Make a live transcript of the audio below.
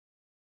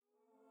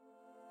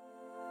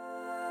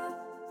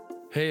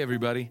Hey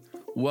everybody,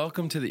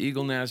 welcome to the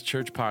Eagle Naz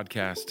Church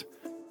Podcast.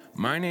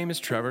 My name is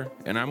Trevor,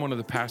 and I'm one of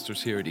the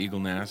pastors here at Eagle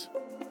Naz.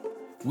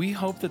 We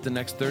hope that the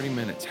next 30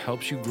 minutes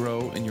helps you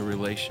grow in your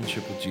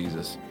relationship with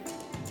Jesus,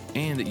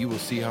 and that you will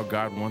see how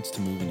God wants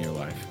to move in your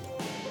life.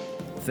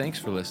 Thanks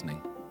for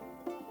listening.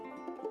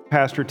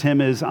 Pastor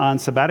Tim is on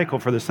sabbatical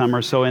for the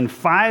summer, so in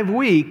 5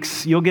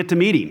 weeks, you'll get to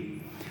meet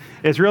him.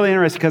 It's really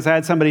interesting because I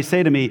had somebody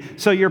say to me,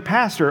 so your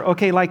pastor,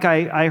 okay, like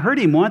I heard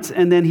him once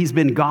and then he's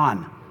been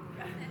gone.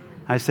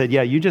 I said,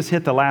 yeah, you just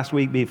hit the last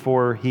week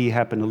before he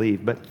happened to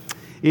leave. But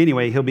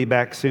anyway, he'll be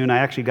back soon. I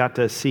actually got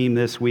to see him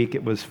this week.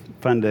 It was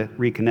fun to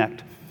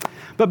reconnect.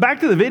 But back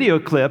to the video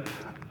clip,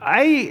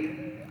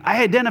 I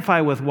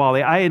identify with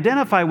Wally. I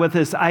identify with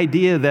this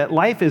idea that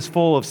life is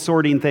full of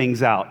sorting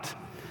things out.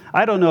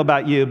 I don't know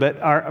about you,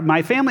 but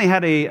my family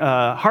had a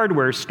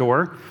hardware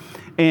store,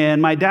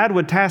 and my dad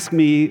would task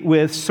me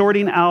with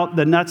sorting out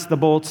the nuts, the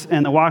bolts,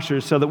 and the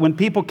washers so that when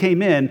people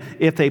came in,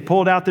 if they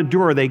pulled out the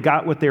drawer, they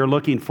got what they were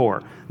looking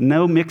for.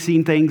 No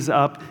mixing things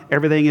up.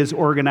 Everything is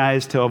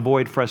organized to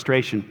avoid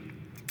frustration.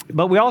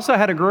 But we also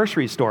had a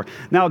grocery store.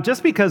 Now,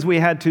 just because we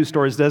had 2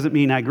 stores doesn't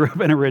mean I grew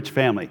up in a rich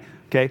family,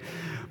 okay?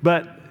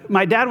 But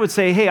my dad would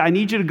say, hey, I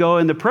need you to go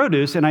in the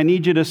produce and I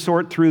need you to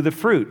sort through the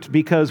fruit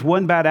because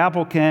one bad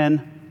apple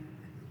can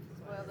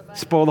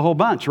spoil the whole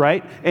bunch,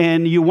 right?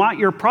 And you want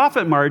your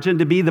profit margin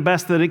to be the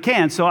best that it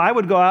can. So I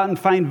would go out and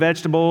find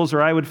vegetables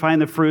or I would find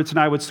the fruits and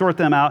I would sort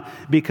them out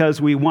because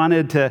we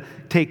wanted to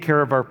take care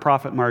of our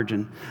profit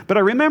margin. But I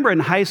remember in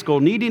high school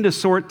needing to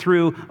sort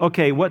through,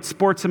 okay, what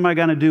sports am I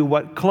going to do?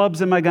 What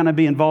clubs am I going to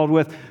be involved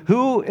with?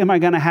 Who am I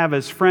going to have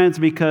as friends?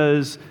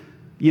 Because,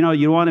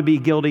 you want to be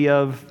guilty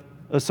of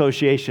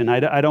association.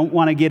 I don't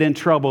want to get in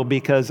trouble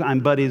because I'm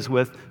buddies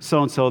with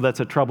so-and-so that's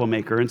a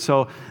troublemaker. And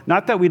so,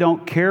 not that we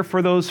don't care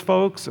for those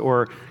folks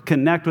or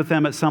connect with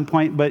them at some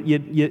point, but you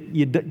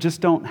just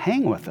don't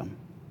hang with them.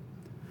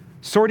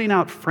 Sorting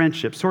out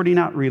friendships, sorting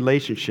out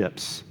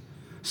relationships,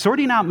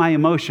 sorting out my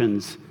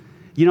emotions.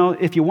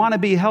 If you want to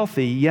be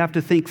healthy, you have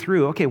to think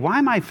through, okay, why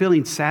am I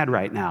feeling sad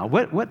right now?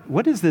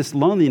 What is this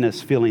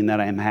loneliness feeling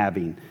that I'm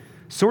having?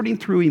 Sorting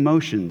through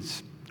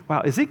emotions.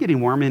 Wow, is it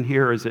getting warm in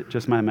here or is it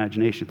just my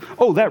imagination?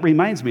 Oh, that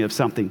reminds me of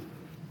something.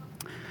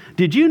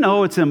 Did you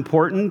know it's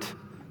important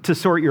to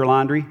sort your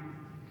laundry?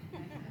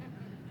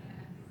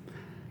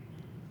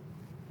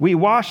 We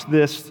washed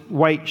this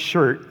white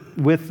shirt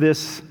with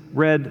this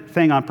red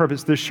thing on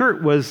purpose. The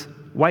shirt was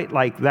white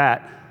like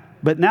that,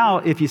 but now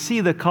if you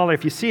see the color,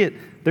 if you see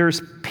it,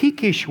 there's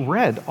pinkish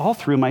red all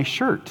through my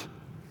shirt.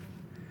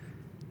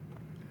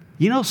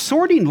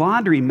 Sorting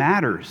laundry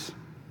matters.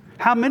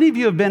 How many of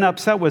you have been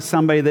upset with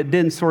somebody that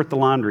didn't sort the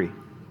laundry?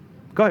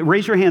 Go ahead,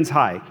 raise your hands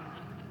high.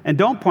 And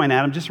don't point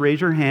at them, just raise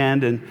your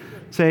hand and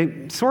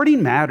say,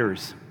 sorting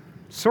matters.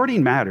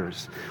 Sorting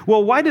matters.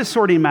 Well, why does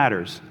sorting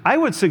matters? I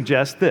would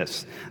suggest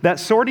this, that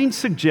sorting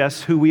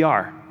suggests who we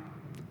are.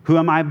 Who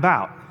am I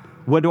about?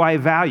 What do I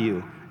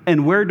value?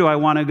 And where do I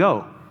want to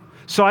go?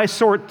 So I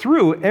sort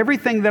through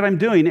everything that I'm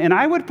doing, and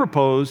I would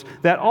propose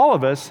that all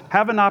of us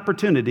have an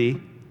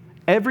opportunity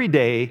every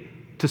day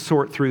to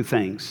sort through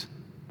things.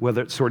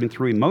 Whether it's sorting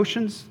through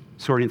emotions,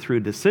 sorting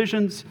through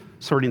decisions,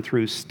 sorting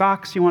through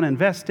stocks you want to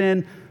invest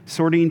in,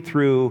 sorting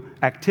through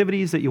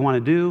activities that you want to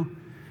do.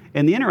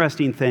 And the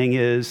interesting thing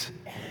is,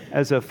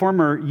 as a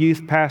former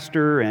youth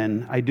pastor,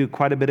 and I do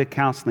quite a bit of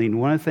counseling,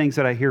 one of the things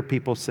that I hear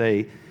people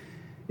say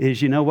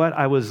is,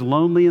 I was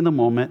lonely in the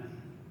moment,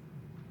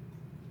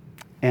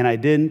 and I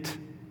didn't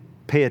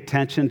pay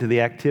attention to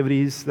the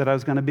activities that I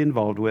was going to be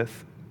involved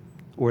with,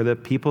 or the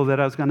people that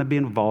I was going to be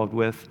involved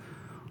with,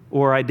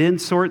 or I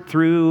didn't sort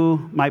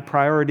through my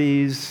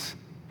priorities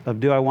of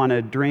do I want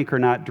to drink or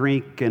not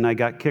drink, and I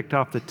got kicked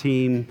off the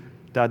team,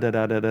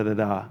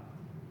 da-da-da-da-da-da-da.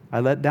 I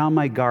let down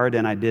my guard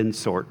and I didn't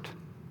sort.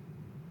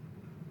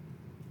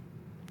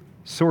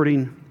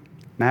 Sorting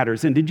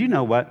matters. And did you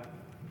know what?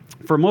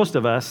 For most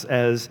of us,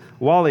 as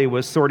Wally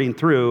was sorting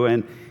through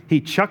and he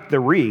chucked the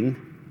ring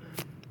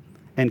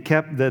and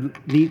kept the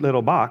neat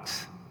little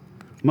box,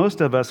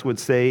 most of us would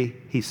say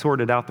he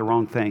sorted out the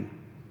wrong thing,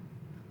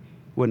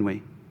 wouldn't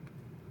we?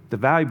 The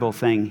valuable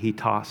thing he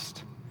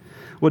tossed.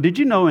 Well, did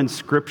you know in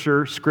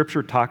Scripture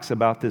talks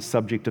about this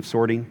subject of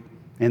sorting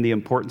and the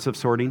importance of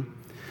sorting?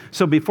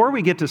 So before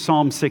we get to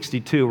Psalm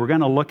 62, we're going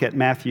to look at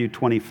Matthew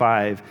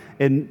 25.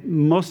 And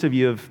most of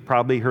you have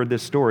probably heard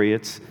this story.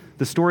 It's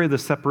the story of the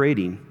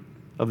separating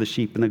of the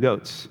sheep and the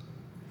goats.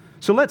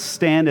 So let's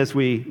stand as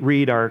we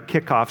read our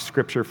kickoff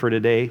scripture for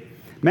today.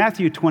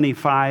 Matthew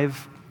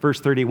 25, verse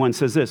 31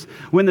 says this,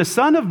 "When the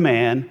Son of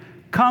Man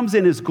comes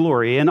in his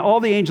glory, and all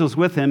the angels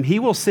with him, he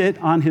will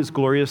sit on his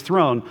glorious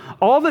throne.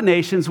 All the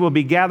nations will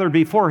be gathered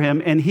before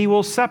him, and he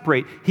will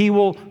separate. He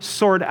will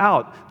sort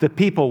out the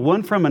people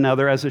one from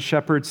another as a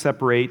shepherd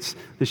separates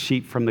the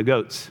sheep from the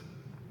goats.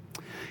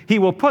 He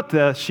will put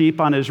the sheep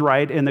on his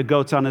right and the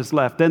goats on his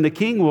left. Then the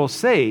king will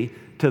say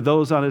to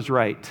those on his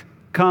right,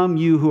 'Come,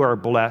 you who are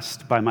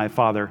blessed by my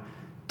Father,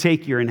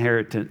 take your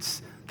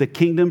inheritance, the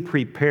kingdom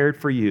prepared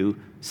for you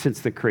since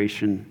the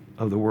creation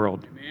of the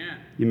world.'" Amen.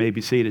 You may be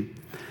seated.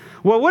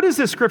 Well, what does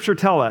this scripture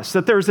tell us?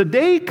 That there's a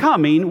day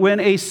coming when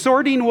a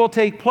sorting will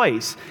take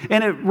place.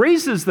 And it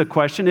raises the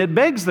question, it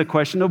begs the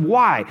question of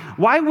why.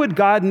 Why would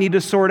God need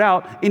to sort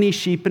out any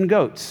sheep and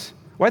goats?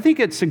 Well, I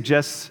think it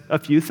suggests a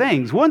few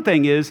things. One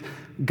thing is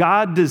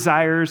God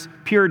desires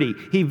purity.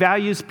 He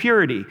values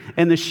purity.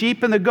 And the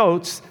sheep and the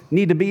goats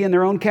need to be in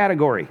their own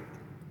category.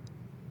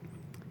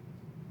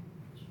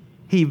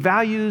 He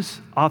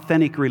values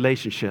authentic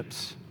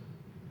relationships.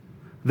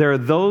 There are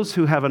those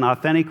who have an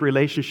authentic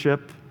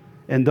relationship,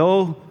 and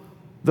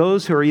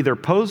those who are either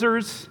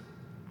posers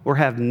or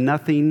have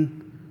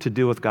nothing to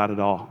do with God at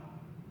all.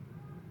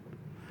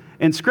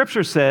 And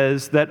Scripture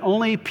says that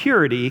only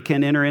purity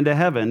can enter into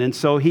heaven. And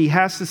so he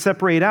has to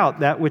separate out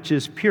that which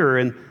is pure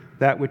and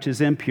that which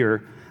is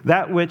impure,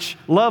 that which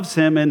loves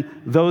him and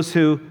those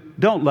who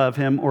don't love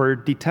him or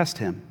detest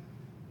him.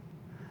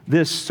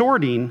 This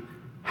sorting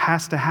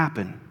has to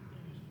happen.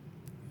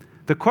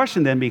 The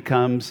question then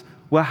becomes,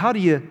 well, how do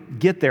you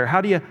get there?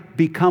 How do you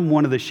become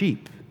one of the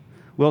sheep?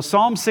 Well,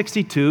 Psalm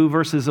 62,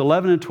 verses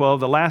 11 and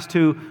 12, the last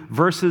two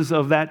verses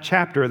of that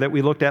chapter that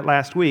we looked at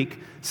last week,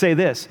 say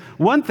this: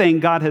 one thing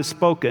God has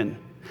spoken.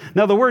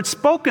 Now, the word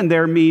spoken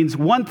there means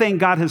one thing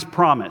God has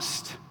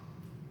promised.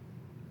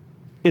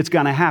 It's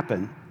going to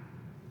happen.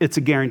 It's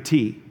a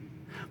guarantee.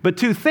 But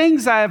two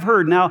things I have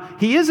heard. Now,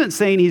 he isn't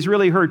saying he's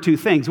really heard two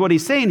things. What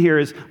he's saying here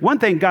is one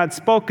thing God's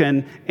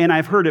spoken, and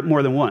I've heard it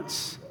more than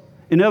once.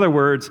 In other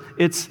words,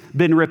 it's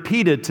been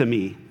repeated to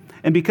me.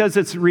 And because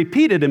it's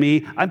repeated to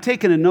me, I'm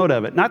taking a note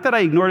of it. Not that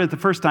I ignored it the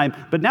first time,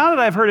 but now that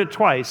I've heard it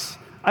twice,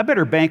 I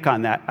better bank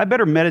on that. I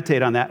better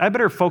meditate on that. I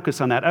better focus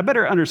on that. I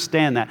better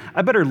understand that.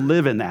 I better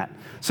live in that.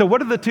 So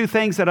what are the two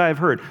things that I've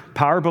heard?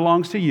 Power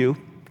belongs to you,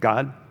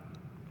 God.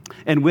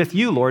 And with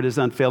you, Lord, is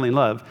unfailing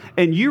love.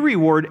 And you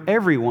reward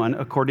everyone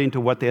according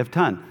to what they have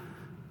done.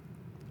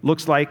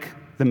 Looks like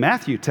the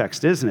Matthew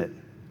text, isn't it?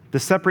 The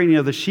separating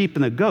of the sheep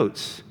and the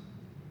goats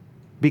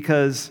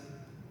because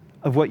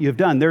of what you've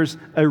done. There's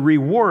a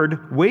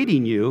reward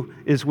waiting you,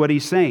 is what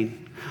he's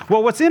saying.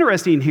 Well, what's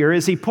interesting here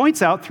is he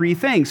points out three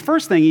things.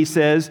 First thing he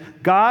says,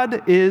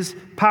 God is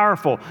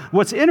powerful.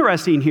 What's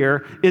interesting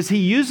here is he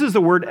uses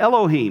the word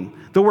Elohim.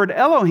 The word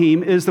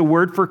Elohim is the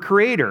word for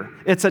creator.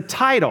 It's a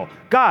title.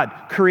 God,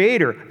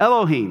 creator,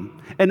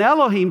 Elohim. And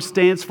Elohim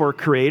stands for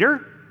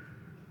creator,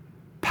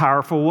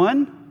 powerful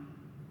one,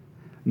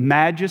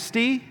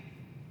 majesty,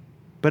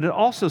 but it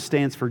also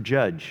stands for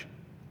judge.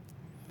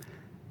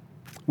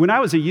 When I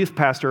was a youth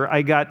pastor,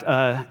 I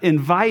got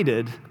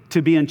invited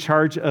to be in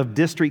charge of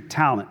district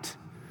talent.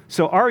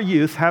 So our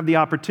youth have the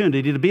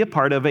opportunity to be a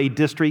part of a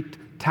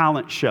district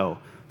talent show.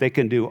 They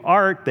can do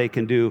art, they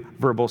can do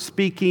verbal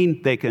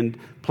speaking, they can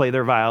play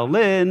their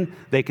violin,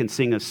 they can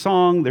sing a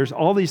song. There's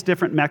all these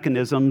different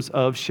mechanisms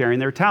of sharing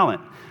their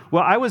talent.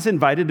 Well, I was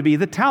invited to be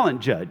the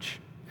talent judge.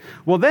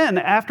 Well, then,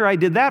 after I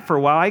did that for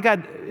a while, I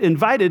got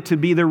invited to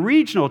be the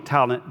regional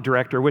talent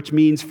director, which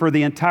means for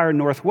the entire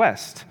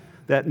Northwest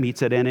that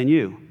meets at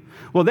NNU.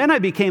 Well, then I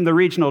became the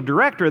regional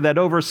director that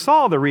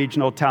oversaw the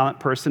regional talent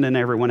person and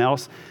everyone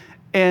else.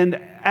 And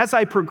as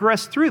I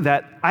progressed through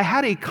that, I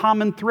had a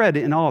common thread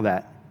in all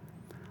that.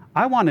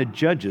 I wanted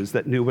judges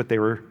that knew what they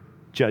were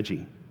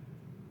judging.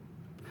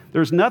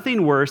 There's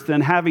nothing worse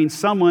than having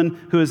someone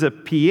who is a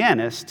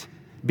pianist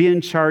be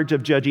in charge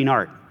of judging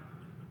art.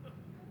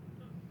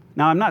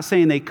 Now, I'm not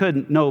saying they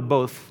couldn't know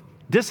both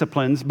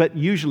disciplines, but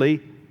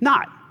usually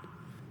not.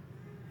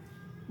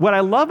 What I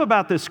love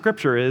about this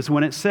scripture is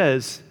when it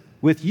says,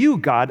 with you,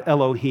 God,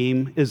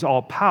 Elohim, is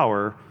all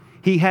power.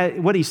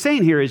 What he's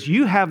saying here is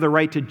you have the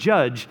right to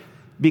judge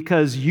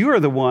because you're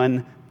the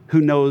one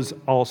who knows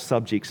all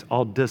subjects,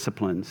 all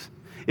disciplines.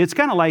 It's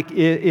kind of like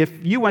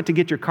if you went to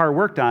get your car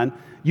worked on,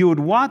 you would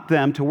want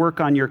them to work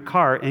on your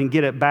car and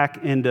get it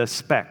back into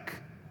spec.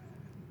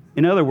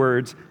 In other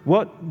words,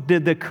 what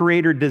did the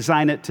Creator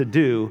design it to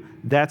do?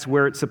 That's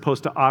where it's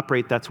supposed to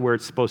operate. That's where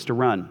it's supposed to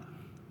run.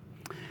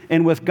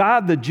 And with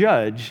God the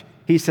judge,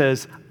 he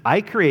says, I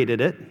created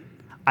it.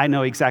 I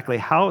know exactly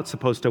how it's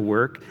supposed to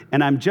work,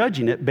 and I'm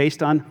judging it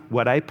based on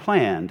what I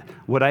planned,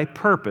 what I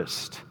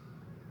purposed.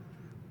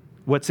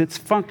 What's its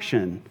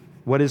function?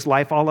 What is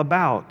life all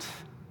about?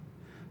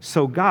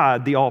 So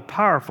God, the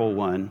all-powerful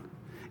one,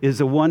 is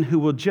the one who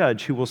will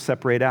judge, who will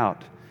separate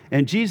out.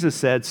 And Jesus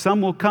said,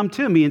 some will come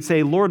to me and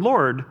say, Lord,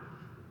 Lord,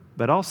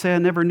 but I'll say I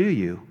never knew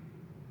you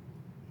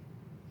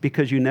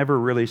because you never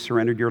really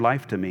surrendered your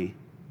life to me.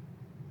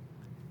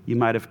 You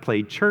might have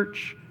played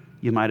church.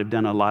 You might have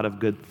done a lot of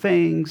good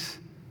things.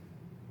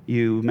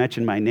 You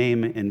mentioned my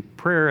name in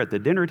prayer at the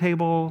dinner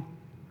table,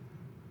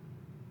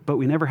 but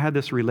we never had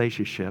this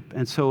relationship.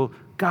 And so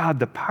God,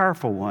 the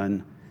powerful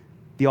one,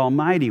 the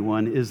almighty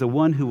one, is the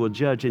one who will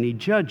judge, and he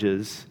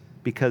judges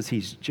because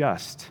he's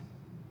just,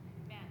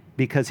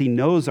 because he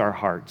knows our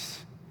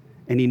hearts,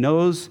 and he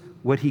knows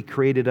what he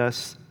created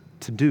us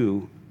to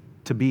do,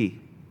 to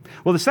be.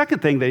 Well, the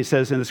second thing that he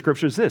says in the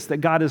scripture is this, that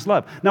God is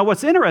love. Now,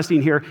 what's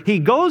interesting here, he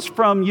goes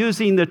from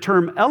using the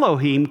term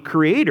Elohim,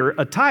 creator,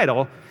 a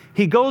title,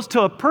 he goes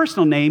to a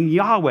personal name,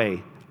 Yahweh,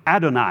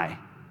 Adonai.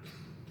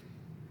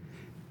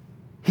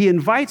 He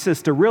invites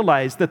us to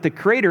realize that the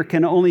Creator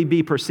can only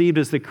be perceived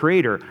as the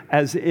Creator,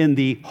 as in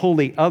the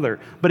holy other.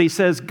 But he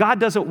says God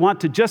doesn't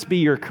want to just be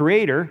your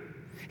Creator.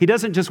 He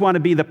doesn't just want to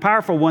be the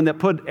powerful one that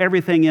put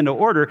everything into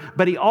order,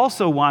 but he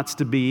also wants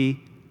to be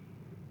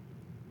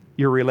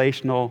your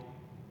relational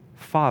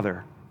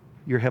Father,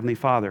 your Heavenly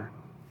Father.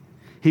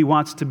 He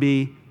wants to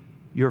be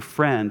your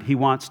friend. He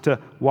wants to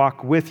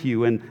walk with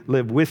you and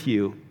live with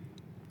you.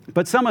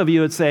 But some of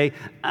you would say,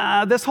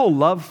 this whole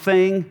love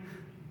thing,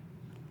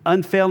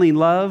 unfailing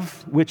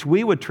love, which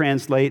we would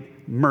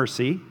translate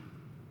mercy,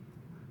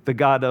 the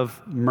God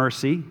of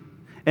mercy.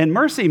 And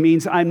mercy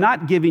means I'm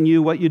not giving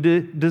you what you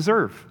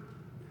deserve.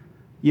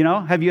 You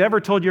know, have you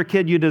ever told your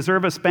kid you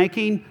deserve a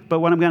spanking, but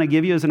what I'm going to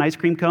give you is an ice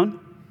cream cone?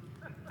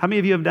 How many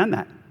of you have done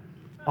that?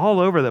 All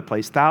over the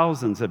place.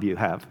 Thousands of you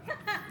have.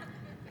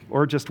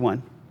 Or just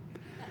one.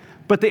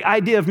 But the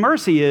idea of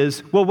mercy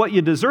is, well, what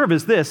you deserve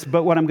is this,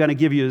 but what I'm going to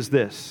give you is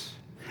this.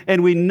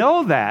 And we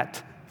know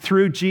that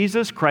through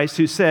Jesus Christ,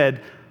 who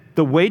said,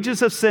 the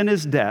wages of sin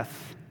is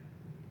death,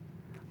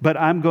 but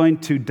I'm going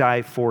to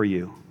die for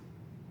you.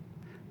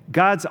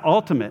 God's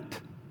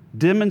ultimate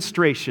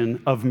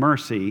demonstration of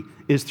mercy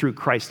is through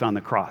Christ on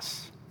the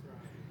cross.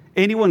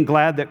 Anyone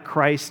glad that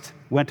Christ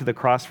went to the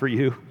cross for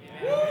you?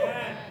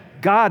 Yeah.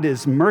 God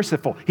is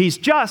merciful. He's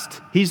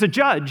just, he's a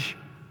judge.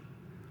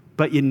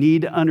 But you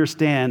need to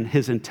understand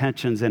his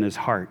intentions and his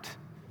heart.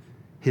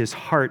 His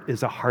heart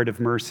is a heart of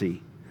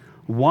mercy,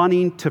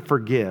 wanting to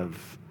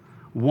forgive,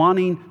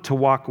 wanting to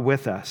walk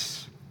with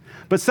us.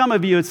 But some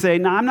of you would say,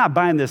 no, I'm not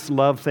buying this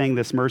love thing,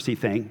 this mercy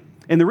thing.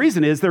 And the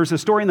reason is there's a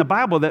story in the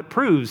Bible that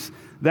proves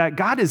that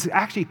God is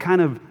actually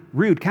kind of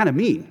rude, kind of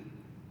mean.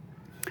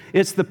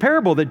 It's the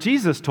parable that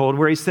Jesus told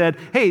where he said,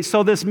 hey,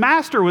 so this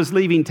master was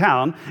leaving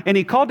town and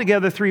he called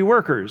together 3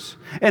 workers.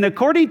 And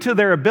according to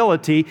their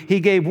ability, he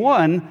gave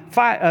one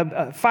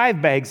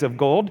 5 bags of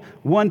gold,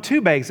 one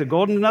 2 bags of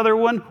gold, and another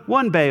one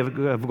 1 bag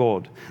of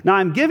gold. Now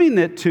I'm giving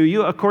it to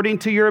you according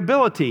to your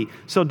ability.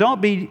 So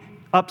don't be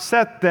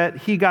upset that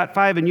he got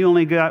 5 and you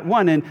only got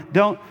 1. And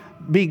don't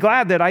be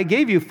glad that I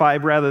gave you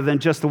 5 rather than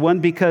just the 1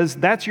 because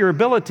that's your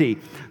ability.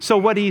 So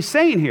what he's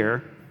saying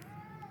here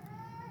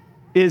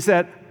is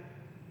that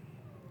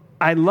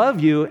I love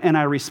you and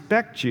I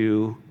respect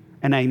you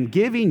and I'm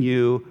giving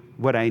you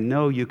what I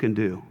know you can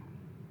do.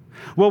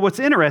 Well, what's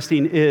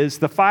interesting is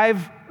the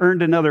 5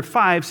 earned another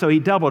 5, so he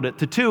doubled it.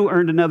 The 2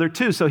 earned another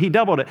 2, so he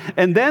doubled it.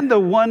 And then the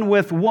one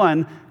with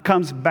 1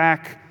 comes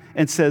back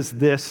and says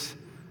this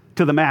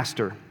to the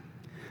master.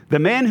 The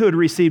man who had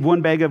received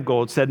 1 bag of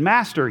gold said,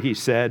 Master, he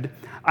said,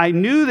 I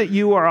knew that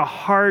you are a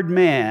hard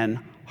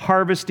man,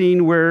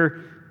 harvesting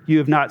where you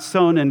have not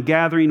sown and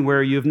gathering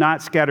where you have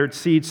not scattered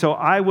seed. So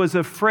I was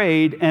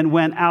afraid and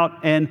went out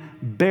and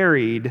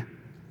buried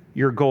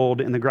your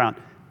gold in the ground.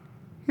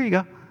 Here you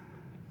go.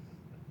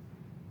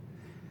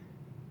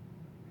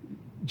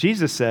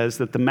 Jesus says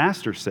that the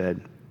master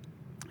said,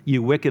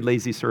 you wicked,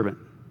 lazy servant.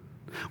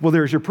 Well,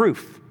 there's your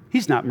proof.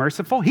 He's not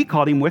merciful. He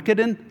called him wicked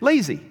and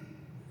lazy.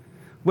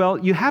 Well,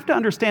 you have to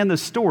understand the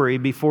story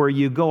before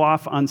you go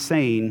off on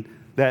saying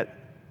that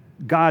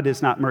God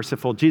is not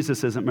merciful,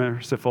 Jesus isn't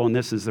merciful, and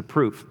this is the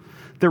proof.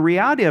 The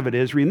reality of it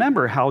is,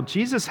 remember how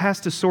Jesus has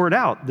to sort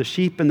out the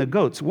sheep and the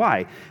goats.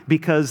 Why?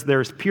 Because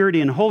there's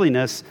purity and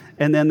holiness,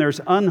 and then there's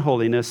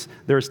unholiness,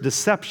 there's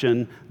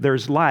deception,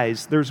 there's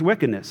lies, there's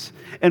wickedness.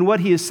 And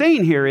what he is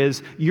saying here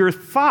is, your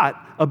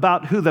thought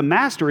about who the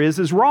master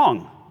is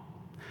wrong.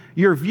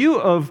 Your view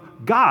of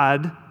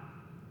God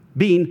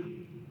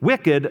being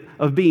wicked,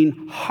 of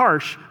being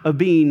harsh, of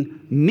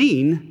being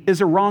mean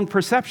is a wrong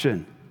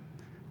perception.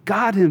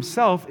 God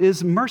himself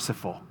is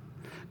merciful.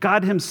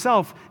 God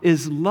himself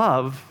is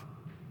love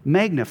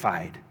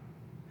magnified.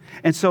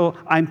 And so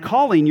I'm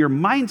calling your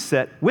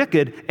mindset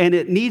wicked, and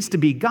it needs to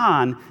be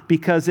gone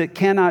because it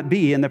cannot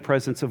be in the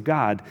presence of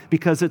God,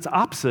 because it's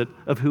opposite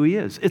of who he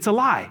is. It's a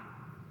lie.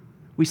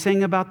 We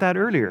sang about that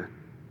earlier.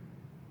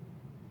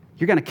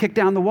 You're going to kick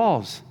down the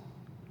walls.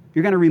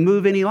 You're going to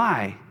remove any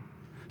lie.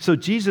 So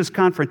Jesus'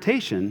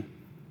 confrontation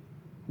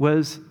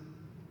was,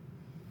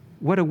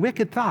 what a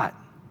wicked thought.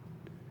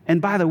 And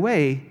by the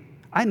way,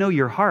 I know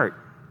your heart,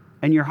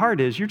 and your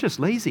heart is you're just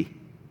lazy.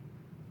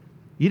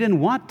 You didn't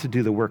want to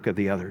do the work of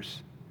the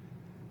others,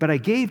 but I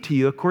gave to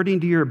you according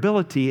to your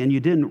ability, and you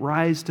didn't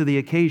rise to the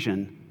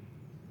occasion.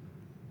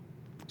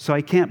 So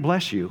I can't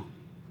bless you.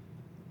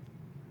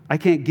 I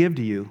can't give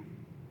to you,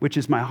 which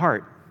is my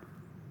heart.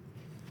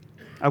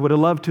 I would have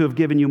loved to have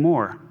given you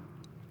more.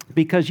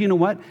 Because you know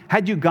what?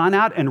 Had you gone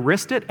out and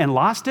risked it and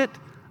lost it,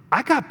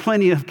 I got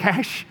plenty of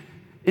cash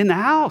in the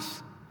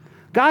house.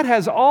 God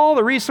has all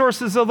the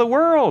resources of the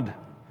world.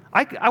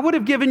 I would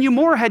have given you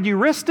more had you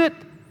risked it,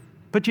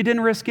 but you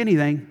didn't risk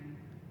anything.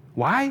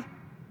 Why?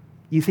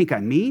 You think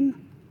I'm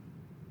mean?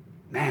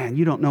 Man,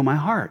 you don't know my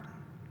heart.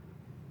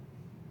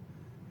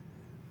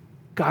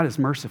 God is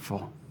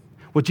merciful.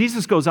 Well,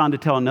 Jesus goes on to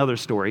tell another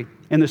story,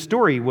 and the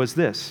story was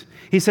this.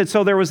 He said,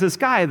 so there was this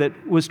guy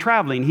that was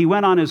traveling. He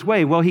went on his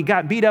way. Well, he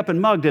got beat up and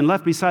mugged and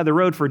left beside the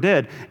road for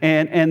dead.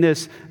 And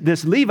this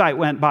Levite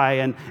went by,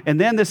 and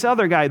then this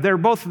other guy. They're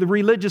both the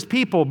religious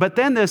people. But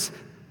then this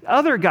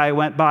other guy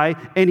went by,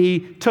 and he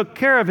took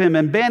care of him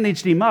and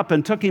bandaged him up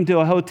and took him to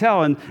a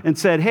hotel and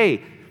said,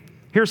 hey,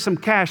 here's some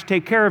cash,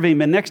 take care of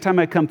him. And next time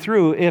I come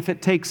through, if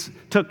it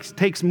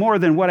takes more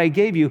than what I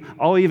gave you,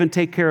 I'll even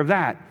take care of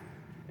that.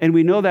 And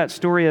we know that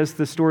story as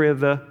the story of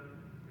the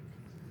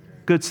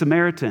Good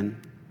Samaritan.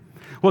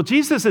 Well,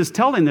 Jesus is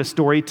telling this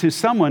story to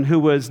someone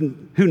who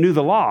knew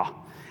the law.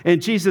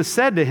 And Jesus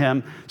said to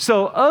him,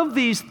 so of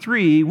these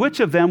three, which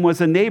of them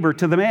was a neighbor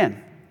to the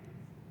man?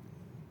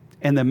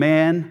 And the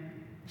man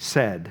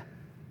said,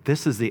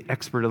 this is the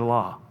expert of the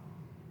law,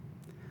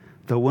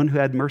 the one who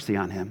had mercy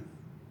on him.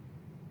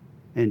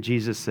 And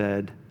Jesus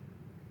said,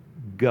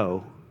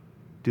 go,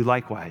 do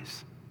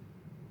likewise.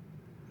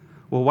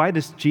 Well, why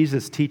does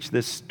Jesus teach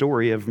this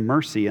story of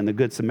mercy and the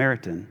Good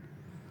Samaritan?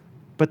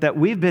 But that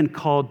we've been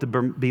called to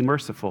be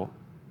merciful.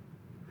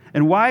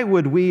 And why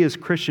would we as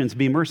Christians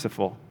be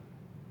merciful?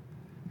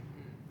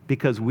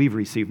 Because we've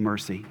received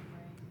mercy.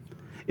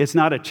 It's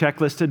not a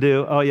checklist to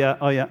do. Oh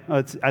yeah.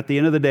 It's at the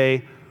end of the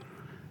day,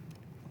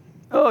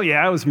 oh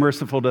yeah, I was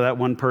merciful to that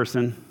one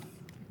person.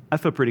 I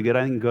feel pretty good.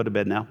 I can go to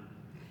bed now.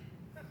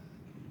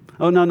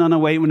 Oh, no,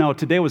 wait. No,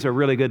 today was a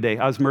really good day.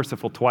 I was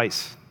merciful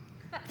twice.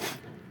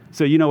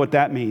 So you know what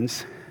that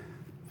means.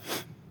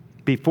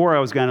 Before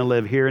I was going to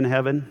live here in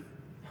heaven,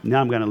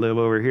 now I'm going to live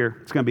over here.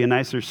 It's going to be a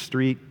nicer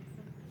street,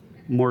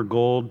 more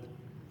gold,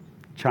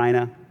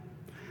 China.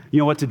 You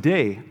know what?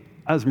 Today,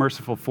 I was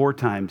merciful 4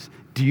 times.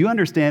 Do you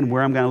understand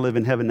where I'm going to live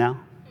in heaven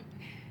now?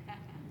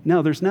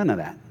 No, there's none of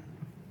that.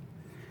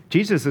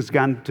 Jesus has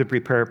gone to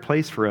prepare a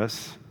place for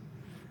us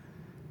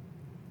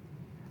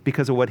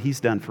because of what he's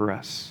done for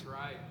us.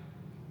 Right.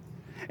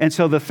 And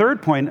so the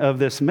third point of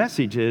this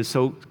message is,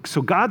 so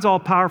God's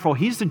all-powerful.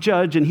 He's the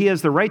judge, and he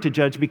has the right to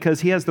judge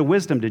because he has the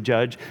wisdom to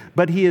judge.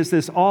 But he is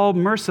this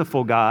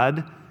all-merciful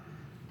God.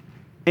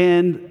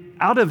 And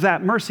out of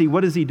that mercy,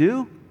 what does he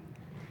do?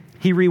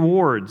 He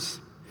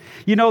rewards.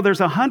 You know, there's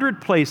 100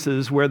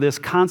 places where this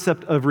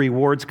concept of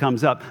rewards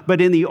comes up.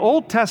 But in the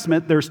Old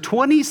Testament, there's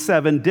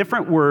 27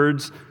 different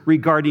words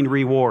regarding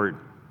reward.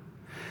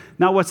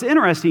 Now, what's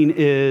interesting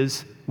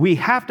is we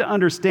have to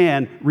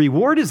understand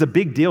reward is a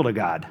big deal to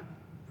God.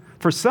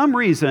 For some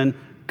reason,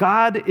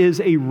 God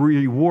is a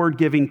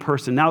reward-giving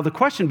person. Now, the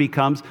question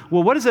becomes,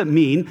 well, what does it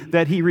mean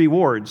that he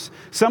rewards?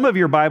 Some of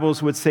your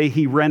Bibles would say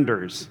he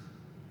renders.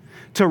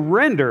 To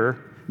render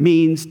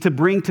means to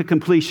bring to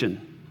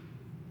completion.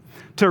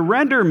 To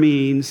render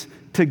means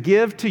to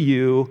give to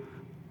you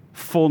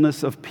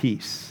fullness of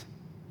peace.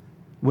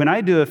 When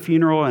I do a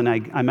funeral and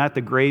I'm at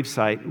the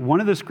gravesite, one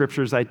of the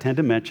scriptures I tend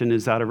to mention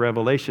is out of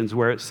Revelations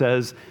where it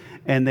says,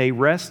 and they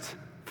rest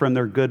from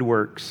their good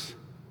works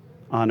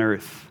on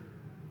earth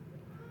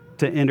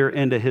to enter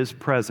into his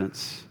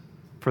presence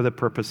for the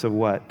purpose of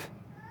what?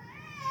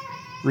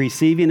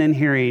 Receiving and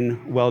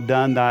hearing, well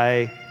done,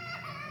 thy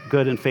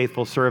good and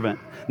faithful servant.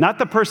 Not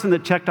the person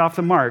that checked off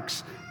the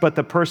marks, but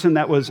the person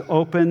that was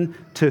open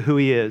to who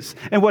he is.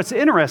 And what's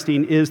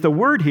interesting is the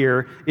word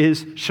here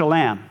is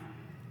shalom.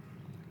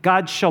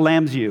 God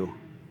shalams you.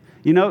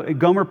 You know,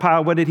 Gomer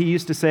Pyle, what did he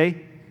used to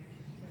say?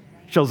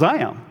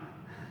 Shazam.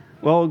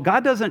 Well,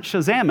 God doesn't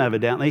shazam,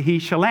 evidently. He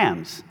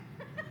shalams.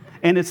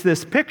 And it's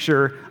this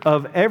picture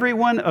of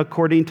everyone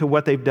according to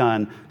what they've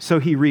done. So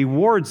he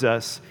rewards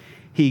us.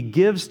 He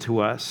gives to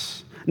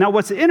us. Now,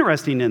 what's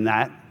interesting in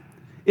that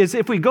is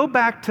if we go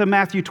back to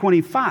Matthew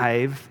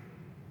 25,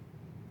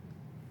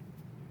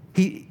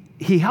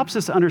 he helps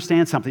us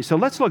understand something. So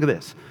let's look at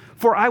this.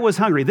 For I was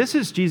hungry. This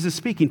is Jesus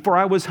speaking. For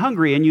I was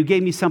hungry, and you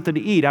gave me something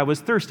to eat. I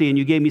was thirsty, and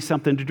you gave me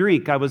something to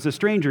drink. I was a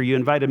stranger. You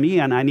invited me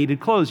in. I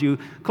needed clothes. You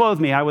clothed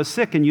me. I was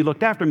sick, and you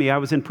looked after me. I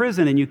was in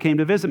prison, and you came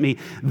to visit me.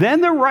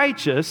 Then the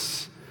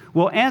righteous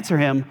will answer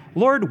him,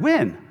 Lord,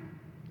 when?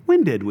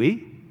 When did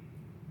we?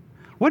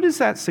 What does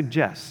that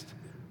suggest?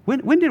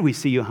 When did we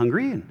see you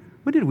hungry? And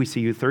when did we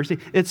see you thirsty?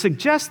 It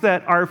suggests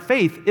that our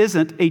faith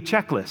isn't a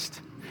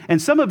checklist.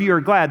 And some of you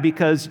are glad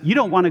because you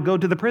don't want to go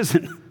to the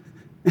prison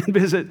and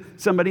visit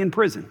somebody in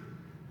prison.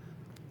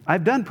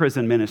 I've done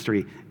prison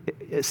ministry.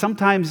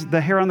 Sometimes the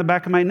hair on the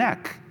back of my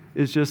neck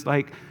is just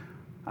like,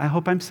 I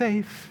hope I'm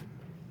safe.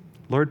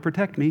 Lord,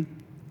 protect me.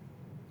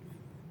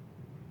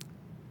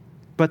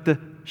 But the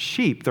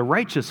sheep, the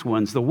righteous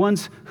ones, the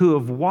ones who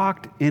have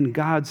walked in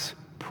God's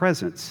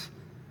presence,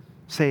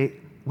 say,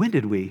 when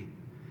did we?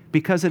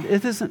 Because it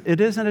isn't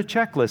a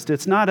checklist.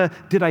 It's not a,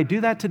 did I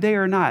do that today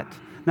or not?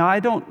 Now,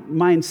 I don't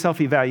mind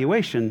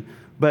self-evaluation,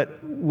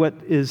 but what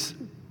is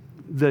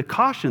the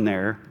caution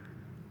there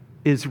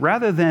is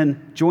rather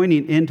than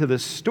joining into the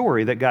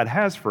story that God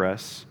has for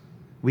us,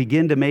 we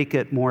begin to make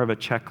it more of a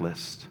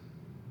checklist.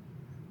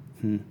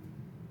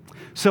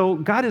 So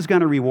God is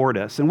going to reward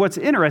us. And what's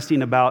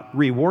interesting about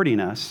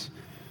rewarding us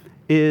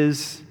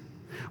is,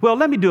 well,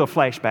 let me do a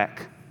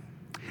flashback.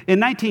 In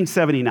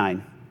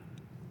 1979,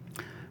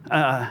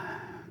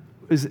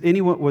 Was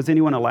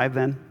anyone alive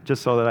then?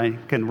 Just so that I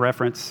can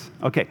reference.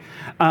 Okay.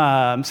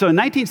 So in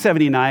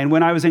 1979,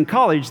 when I was in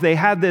college, they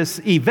had this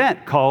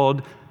event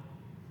called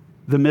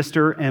the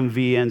Mr.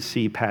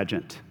 MVNC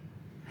pageant.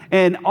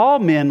 And all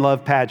men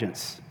love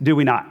pageants, do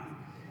we not?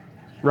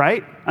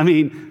 Right? I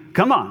mean,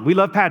 come on, we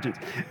love pageants.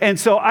 And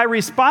so I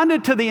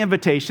responded to the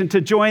invitation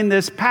to join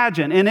this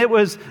pageant. And it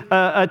was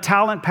a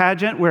talent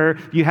pageant where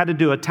you had to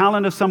do a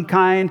talent of some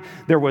kind.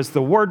 There was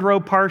the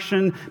wardrobe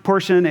portion,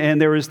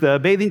 and there was the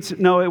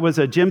it was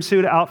a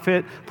jumpsuit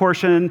outfit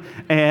portion,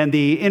 and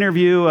the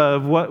interview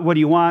of what do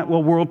you want?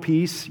 Well, world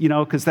peace,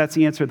 because that's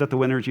the answer that the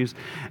winners use.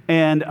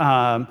 And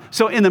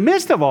so in the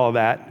midst of all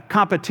that,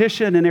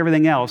 competition and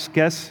everything else,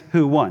 guess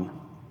who won?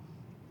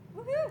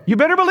 You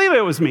better believe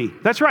it was me.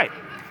 That's right.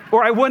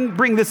 Or I wouldn't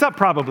bring this up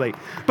probably.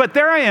 But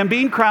there I am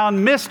being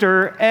crowned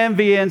Mr.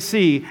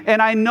 MVNC.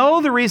 And I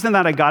know the reason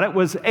that I got it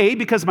was A,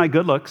 because of my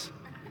good looks.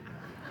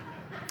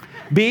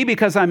 B,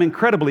 because I'm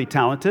incredibly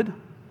talented.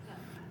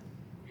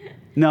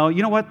 No,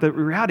 you know what? The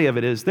reality of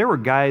it is there were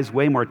guys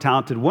way more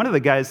talented. One of the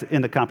guys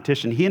in the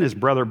competition, he and his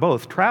brother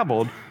both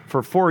traveled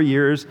for 4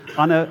 years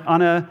on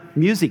a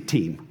music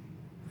team.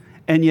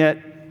 And yet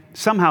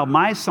somehow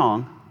my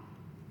song,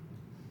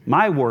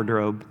 my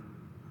wardrobe,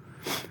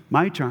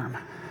 my charm.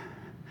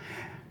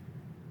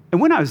 And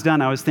when I was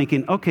done, I was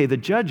thinking, okay, the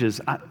judges,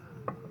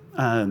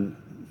 were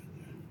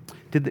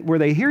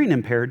they hearing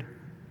impaired?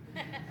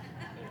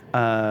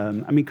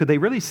 Could they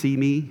really see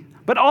me?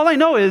 But all I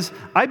know is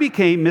I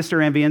became Mr.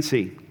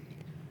 MVNC.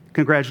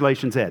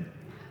 Congratulations, Ed.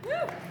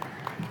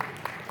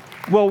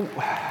 Well,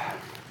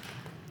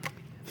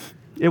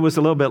 it was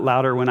a little bit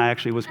louder when I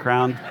actually was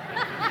crowned.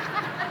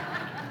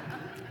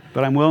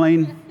 But I'm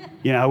willing.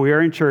 We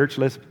are in church.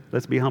 Let's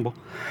be humble.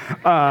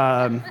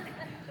 And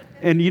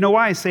you know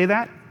why I say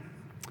that?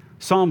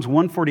 Psalms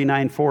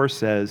 149:4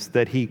 says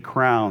that he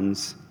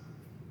crowns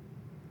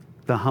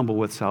the humble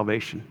with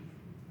salvation.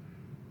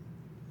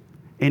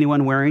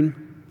 Anyone wearing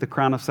the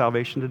crown of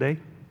salvation today?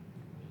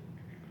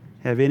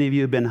 Have any of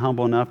you been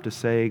humble enough to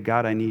say,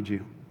 God, I need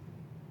you?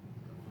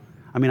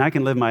 I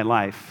can live my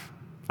life.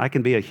 I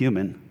can be a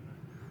human,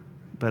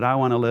 but I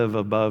want to live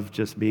above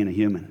just being a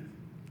human.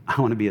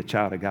 I want to be a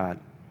child of God.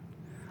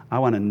 I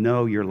want to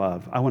know your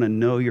love. I want to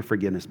know your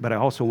forgiveness, but I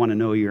also want to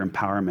know your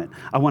empowerment.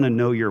 I want to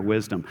know your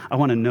wisdom. I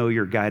want to know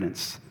your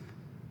guidance.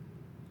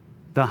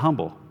 The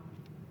humble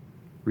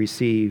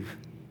receive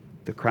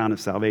the crown of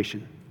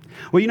salvation.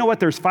 Well, you know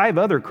what? There's 5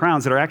 other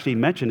crowns that are actually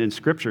mentioned in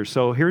Scripture.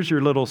 So here's your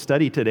little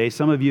study today.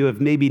 Some of you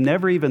have maybe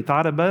never even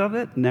thought about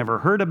it, never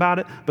heard about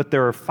it, but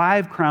there are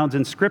 5 crowns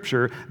in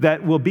Scripture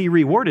that will be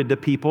rewarded to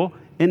people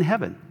in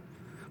heaven.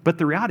 But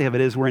the reality of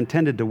it is we're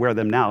intended to wear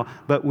them now,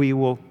 but we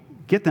will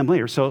get them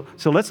later. So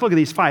let's look at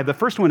these 5. The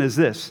first one is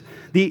this,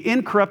 the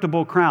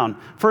incorruptible crown.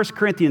 1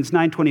 Corinthians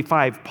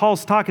 9:25,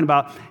 Paul's talking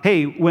about,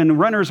 hey, when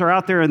runners are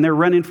out there and they're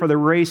running for the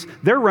race,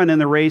 they're running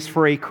the race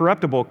for a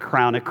corruptible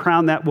crown, a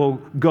crown that will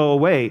go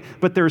away.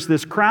 But there's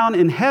this crown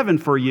in heaven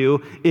for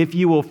you if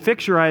you will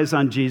fix your eyes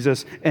on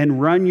Jesus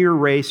and run your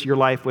race, your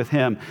life with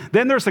him.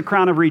 Then there's the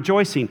crown of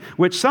rejoicing,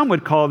 which some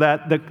would call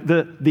that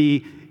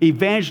the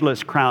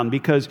evangelist crown,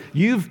 because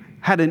you've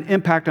had an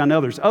impact on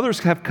others. Others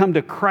have come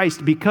to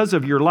Christ because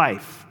of your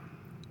life.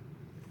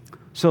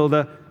 So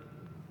the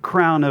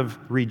crown of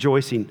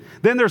rejoicing.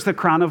 Then there's the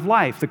crown of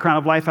life. The crown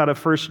of life out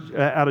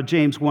of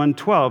James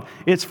 1:12.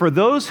 It's for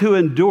those who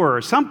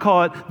endure. Some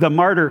call it the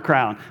martyr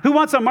crown. Who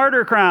wants a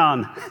martyr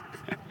crown?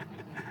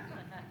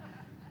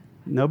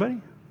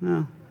 Nobody?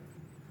 No.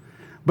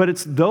 But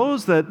it's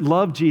those that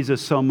love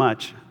Jesus so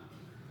much,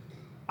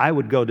 I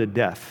would go to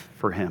death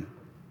for him.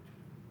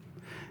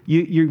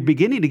 You're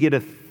beginning to get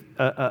a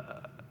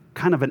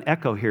kind of an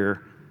echo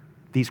here.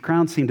 These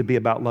crowns seem to be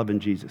about loving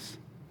Jesus.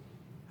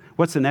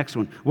 What's the next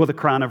one? Well, the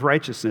crown of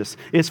righteousness.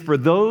 It's for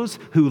those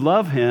who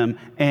love him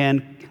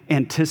and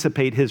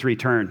anticipate his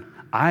return.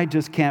 I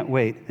just can't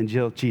wait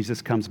until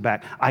Jesus comes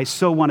back. I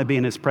so want to be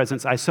in his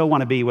presence. I so want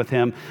to be with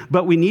him.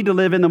 But we need to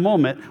live in the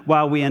moment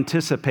while we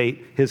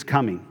anticipate his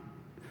coming.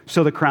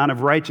 So the crown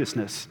of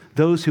righteousness.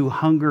 Those who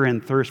hunger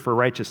and thirst for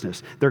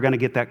righteousness, they're going to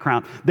get that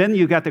crown. Then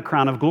you got the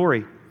crown of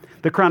glory.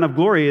 The crown of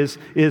glory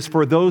is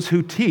for those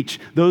who teach,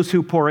 those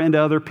who pour into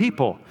other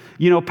people.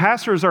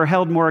 Pastors are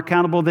held more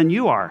accountable than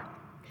you are,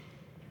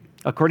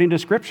 according to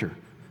Scripture.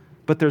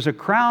 But there's a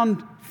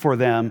crown for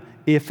them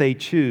if they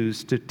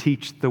choose to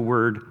teach the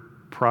word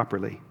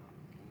properly.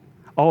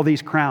 All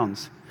these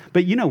crowns.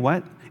 But you know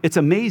what? It's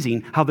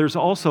amazing how there's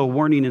also a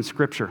warning in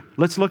Scripture.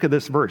 Let's look at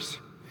this verse.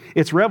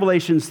 It's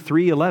Revelations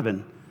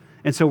 3:11.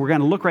 And so we're going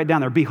to look right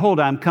down there. Behold,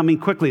 I'm coming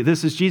quickly.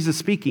 This is Jesus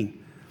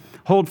speaking.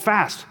 Hold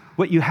fast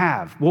what you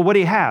have. Well, what do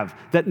you have?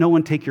 That no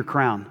one take your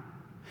crown.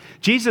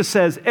 Jesus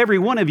says, every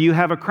one of you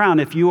have a crown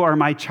if you are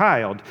my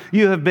child.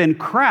 You have been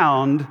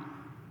crowned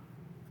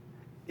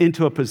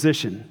into a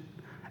position.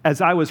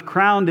 As I was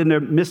crowned into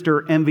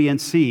Mr.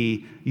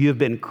 MVNC, you have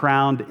been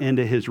crowned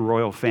into his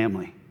royal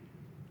family.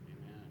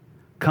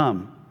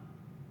 Come,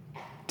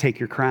 take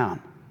your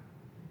crown.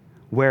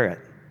 Wear it.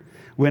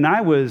 When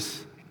I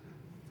was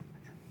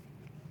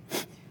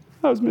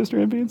I was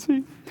Mr.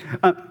 MVNC.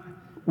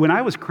 When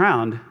I was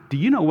crowned, do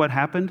you know what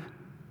happened?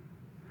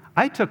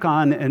 I took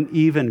on an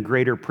even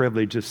greater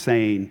privilege of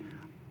saying,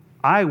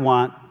 I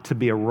want to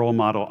be a role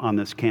model on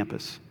this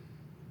campus.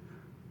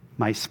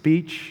 My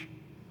speech,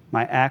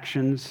 my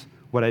actions,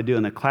 what I do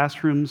in the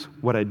classrooms,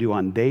 what I do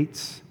on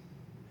dates,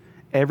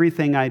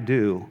 everything I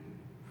do,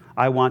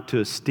 I want to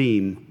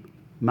esteem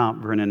Mount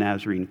Vernon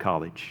Nazarene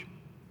College.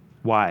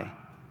 Why?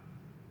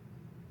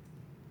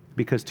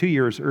 Because 2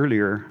 years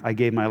earlier, I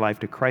gave my life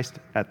to Christ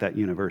at that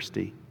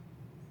university.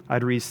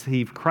 I'd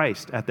received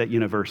Christ at that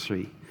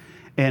university.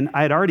 And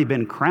I'd already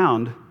been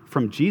crowned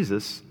from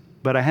Jesus,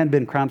 but I hadn't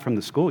been crowned from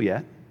the school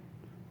yet.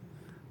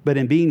 But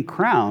in being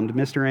crowned,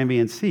 Mr.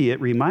 MVNC, it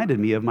reminded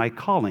me of my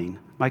calling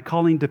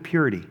to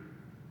purity,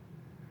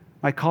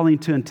 my calling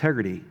to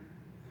integrity,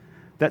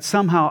 that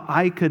somehow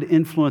I could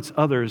influence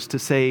others to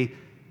say,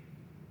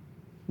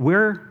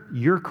 wear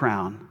your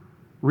crown.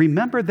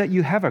 Remember that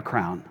you have a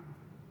crown.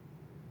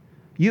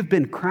 You've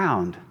been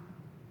crowned,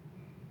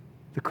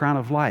 the crown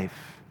of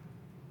life.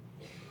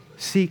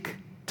 Seek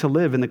to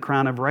live in the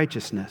crown of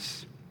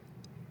righteousness.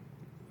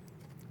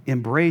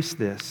 Embrace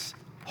this.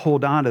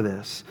 Hold on to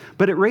this.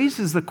 But it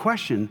raises the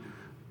question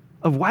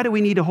of why do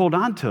we need to hold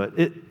on to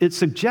it? It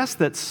suggests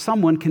that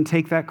someone can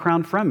take that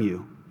crown from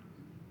you.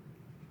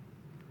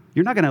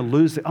 You're not going to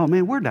lose it. Oh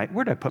man, where did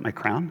I put my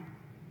crown?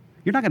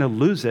 You're not going to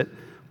lose it,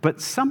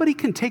 but somebody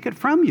can take it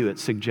from you, it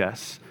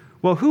suggests.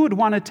 Well, who would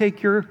want to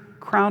take your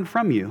crown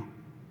from you?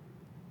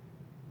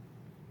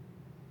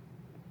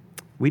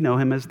 We know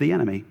him as the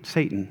enemy,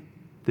 Satan,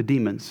 the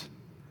demons.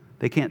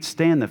 They can't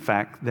stand the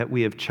fact that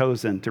we have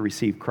chosen to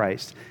receive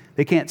Christ.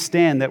 They can't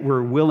stand that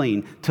we're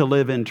willing to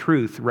live in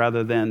truth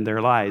rather than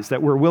their lies,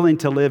 that we're willing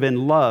to live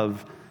in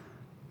love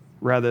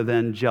rather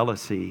than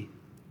jealousy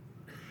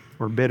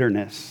or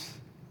bitterness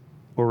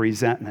or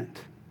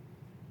resentment.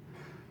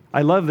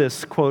 I love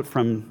this quote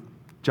from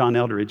John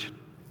Eldridge.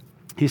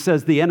 He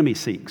says, the enemy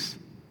seeks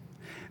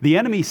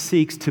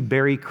to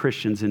bury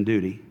Christians in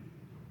duty.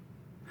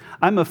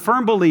 I'm a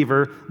firm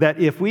believer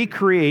that if we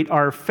create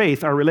our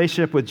faith, our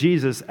relationship with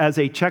Jesus as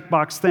a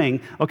checkbox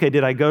thing, okay,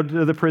 did I go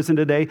to the prison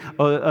today?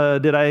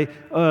 Did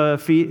I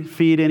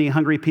feed any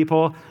hungry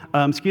people?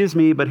 Excuse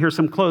me, but here's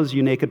some clothes,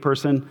 you naked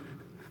person.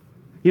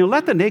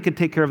 Let the naked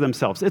take care of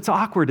themselves. It's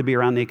awkward to be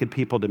around naked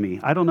people to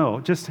me. I don't know.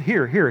 Just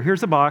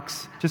here's a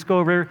box. Just go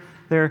over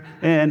there,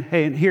 and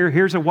hey, and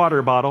here's a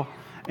water bottle.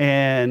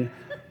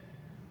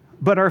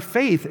 But our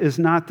faith is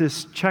not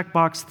this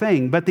checkbox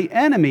thing. But the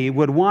enemy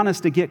would want us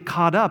to get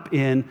caught up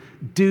in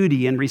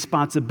duty and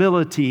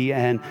responsibility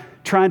and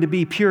trying to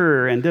be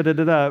pure and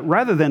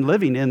rather than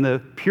living in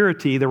the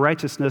purity, the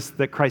righteousness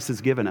that Christ has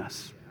given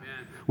us.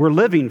 Amen. We're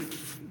living,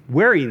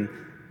 wearing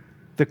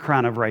the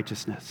crown of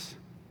righteousness.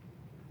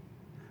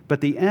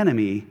 But the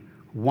enemy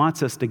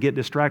wants us to get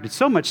distracted.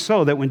 So much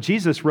so that when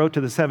Jesus wrote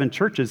to the 7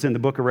 churches in the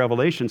book of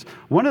Revelations,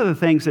 one of the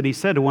things that he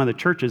said to one of the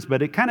churches,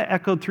 but it kind of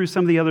echoed through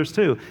some of the others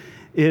too,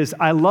 is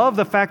I love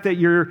the fact that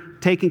you're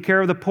taking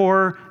care of the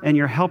poor and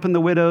you're helping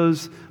the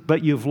widows,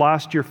 but you've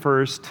lost your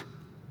first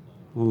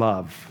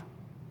love.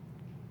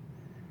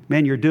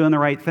 Man, you're doing the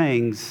right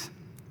things,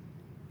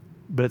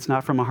 but it's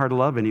not from a heart of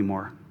love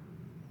anymore.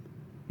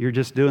 You're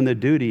just doing the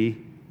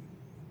duty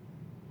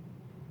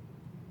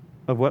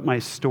of what my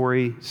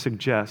story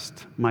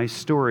suggests. My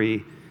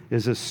story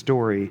is a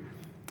story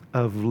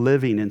of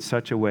living in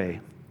such a way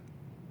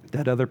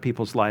that other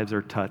people's lives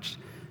are touched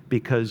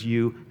because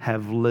you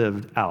have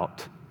lived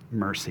out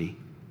mercy.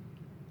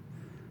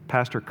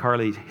 Pastor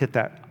Carly hit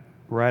that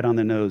right on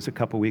the nose a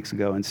couple weeks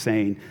ago in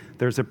saying,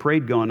 there's a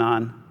parade going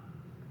on,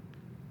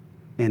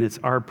 and it's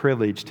our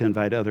privilege to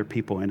invite other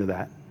people into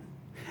that.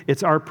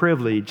 It's our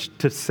privilege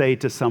to say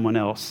to someone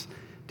else,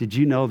 did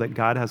you know that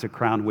God has a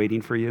crown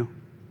waiting for you?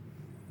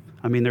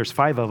 I mean, there's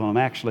 5 of them,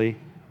 actually,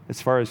 as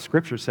far as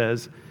Scripture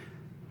says.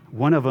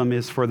 One of them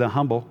is for the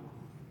humble.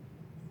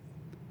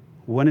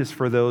 One is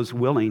for those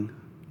willing.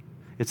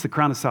 It's the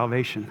crown of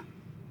salvation.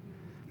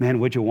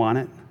 Man, would you want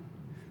it?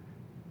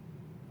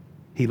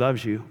 He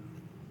loves you.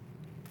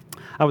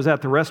 I was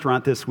at the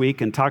restaurant this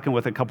week and talking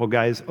with a couple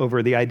guys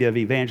over the idea of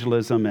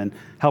evangelism and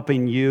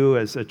helping you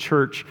as a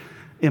church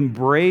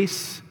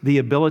embrace the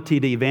ability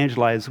to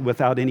evangelize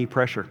without any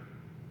pressure,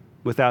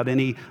 without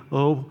any,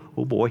 oh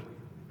boy,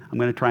 I'm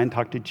going to try and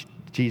talk to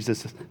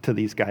Jesus to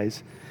these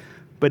guys.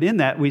 But in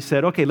that, we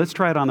said, okay, let's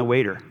try it on the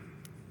waiter.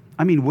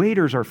 I mean,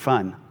 waiters are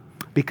fun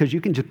because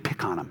you can just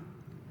pick on them.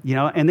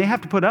 And they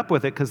have to put up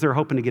with it because they're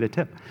hoping to get a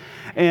tip.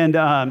 And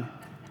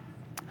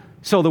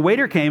so the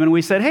waiter came and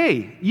we said,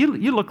 hey,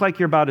 you look like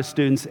you're about a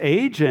student's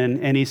age.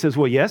 And he says,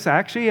 well, yes,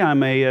 actually,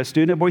 I'm a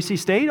student at Boise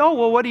State. Oh,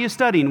 well, what are you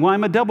studying? Well,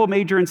 I'm a double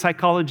major in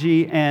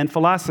psychology and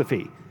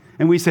philosophy.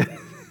 And we said,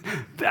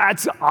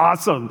 that's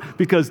awesome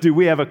because, dude,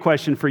 we have a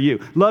question for you.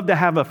 Love to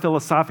have a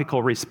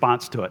philosophical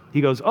response to it. He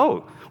goes,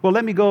 oh, well,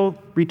 let me go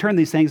return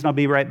these things and I'll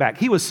be right back.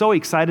 He was so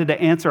excited to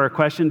answer our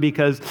question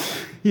because,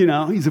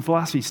 he's a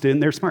philosophy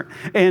student. They're smart.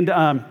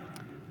 And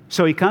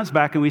so he comes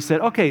back and we said,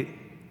 okay,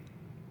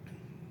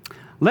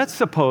 let's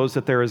suppose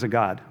that there is a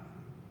God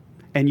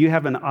and you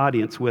have an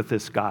audience with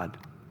this God,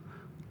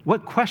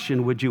 what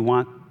question would you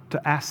want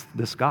to ask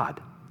this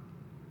God?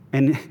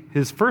 And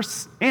his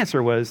first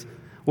answer was,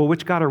 well,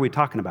 which God are we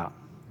talking about?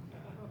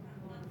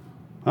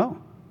 Oh,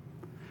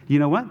 you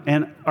know what?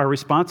 And our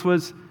response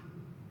was,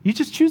 you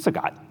just choose a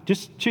God.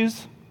 Just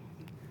choose.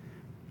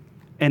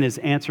 And his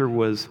answer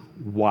was,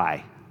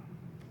 why?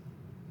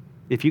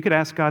 If you could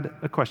ask God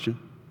a question,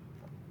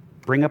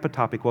 bring up a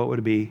topic, what would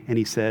it be? And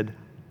he said,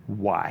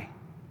 why?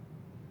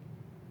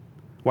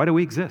 Why do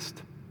we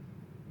exist?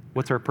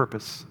 What's our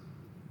purpose?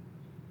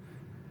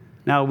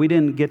 Now, we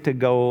didn't get to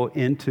go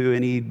into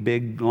any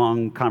big,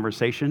 long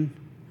conversation,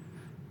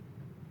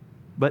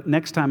 but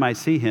next time I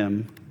see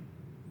him,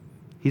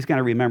 he's going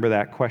to remember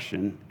that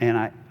question.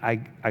 And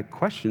I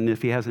question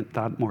if he hasn't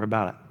thought more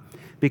about it.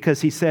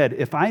 Because he said,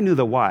 if I knew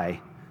the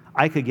why,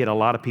 I could get a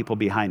lot of people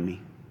behind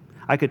me.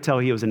 I could tell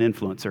he was an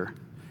influencer.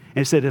 And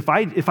he said, if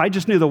I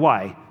just knew the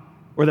why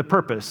or the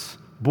purpose,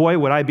 boy,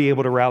 would I be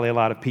able to rally a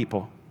lot of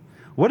people.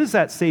 What does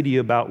that say to you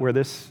about where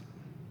this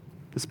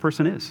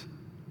person is?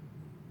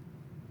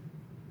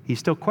 He's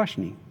still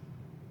questioning.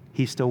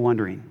 He's still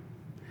wondering.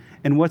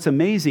 And what's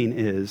amazing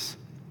is,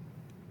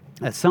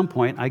 at some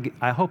point,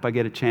 I hope I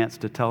get a chance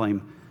to tell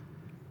him,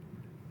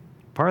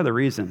 part of the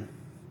reason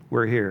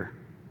we're here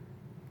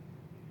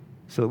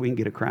so that we can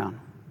get a crown.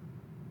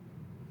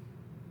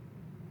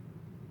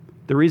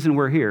 The reason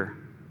we're here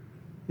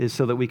is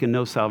so that we can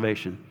know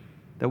salvation,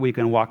 that we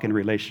can walk in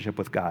relationship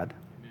with God.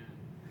 Amen.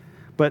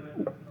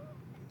 But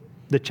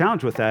the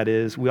challenge with that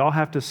is we all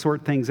have to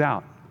sort things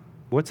out.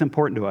 What's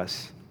important to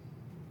us?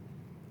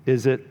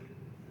 Is it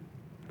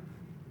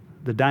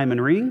the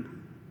diamond ring?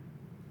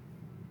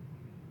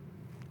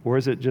 Or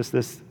is it just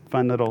this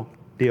fun little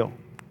deal?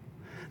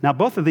 Now,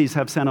 both of these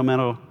have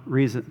sentimental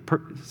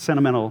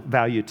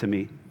value to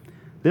me.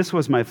 This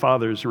was my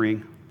father's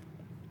ring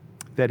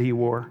that he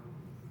wore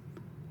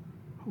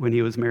when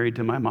he was married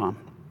to my mom.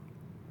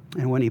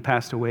 And when he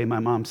passed away, my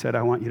mom said,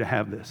 I want you to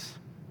have this.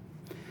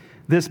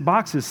 This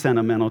box is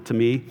sentimental to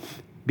me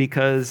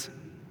because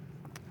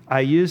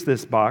I used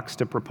this box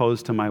to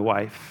propose to my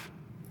wife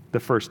the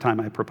first time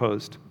I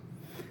proposed.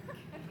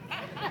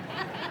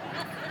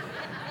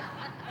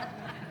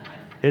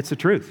 It's the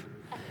truth.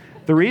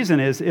 The reason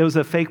is it was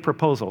a fake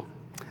proposal.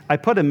 I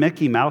put a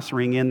Mickey Mouse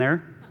ring in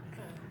there,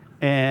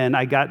 and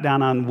I got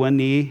down on one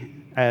knee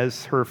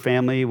as her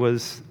family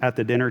was at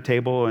the dinner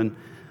table, and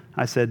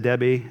I said,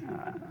 Debbie,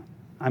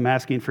 I'm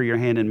asking for your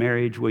hand in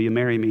marriage. Will you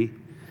marry me?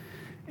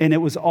 And it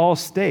was all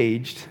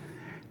staged.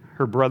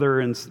 Her brother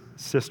and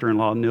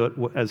sister-in-law knew it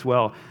as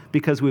well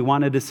because we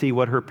wanted to see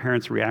what her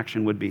parents'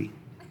 reaction would be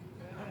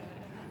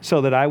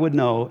so that I would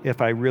know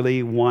if I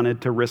really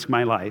wanted to risk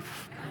my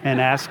life and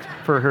ask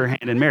for her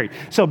hand in marriage.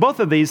 So both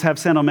of these have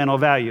sentimental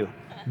value.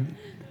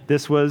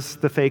 This was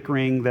the fake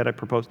ring that I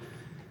proposed.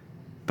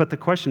 But the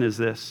question is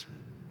this.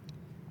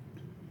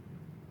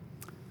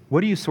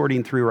 What are you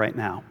sorting through right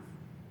now?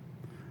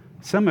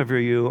 Some of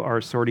you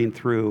are sorting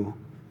through,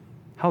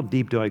 how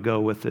deep do I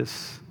go with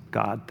this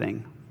God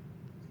thing?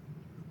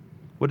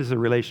 What is the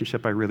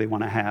relationship I really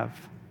want to have?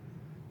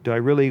 Do I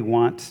really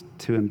want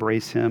to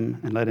embrace him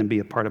and let him be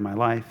a part of my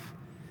life?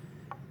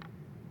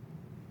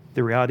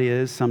 The reality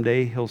is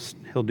someday he'll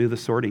do the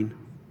sorting.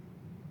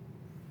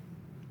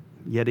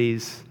 Yet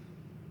he's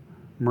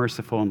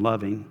merciful and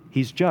loving.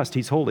 He's just,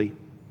 he's holy.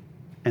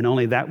 And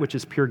only that which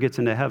is pure gets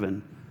into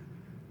heaven.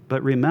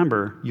 But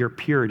remember, your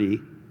purity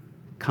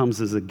comes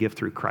as a gift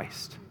through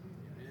Christ.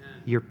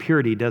 Amen. Your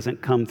purity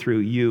doesn't come through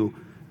you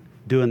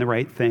doing the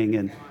right thing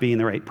and being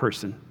the right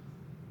person.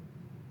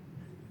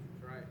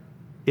 Right.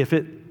 If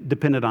it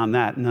depended on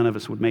that, none of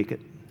us would make it.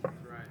 Right.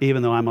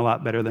 Even though I'm a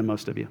lot better than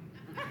most of you.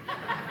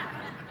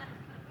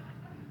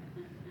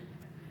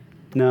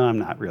 No, I'm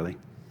not really.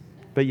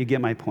 But you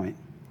get my point.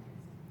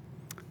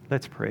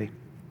 Let's pray.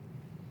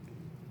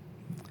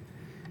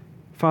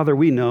 Father,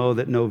 we know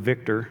that no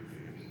victor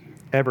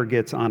ever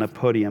gets on a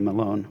podium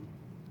alone.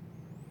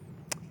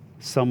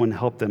 Someone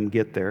helped them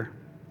get there.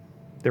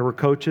 There were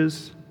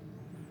coaches.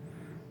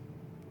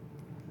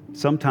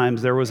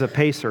 Sometimes there was a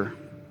pacer.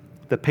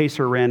 The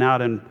pacer ran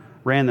out and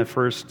ran the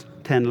first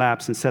 10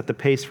 laps and set the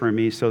pace for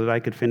me so that I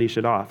could finish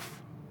it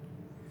off.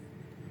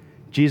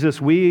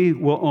 Jesus, we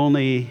will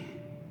only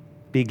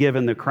be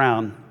given the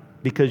crown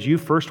because you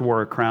first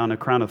wore a crown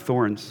of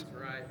thorns.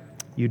 Right.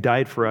 You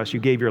died for us. You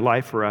gave your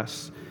life for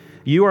us.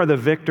 You are the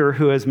victor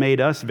who has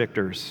made us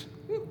victors.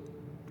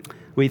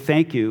 We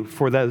thank you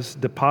for those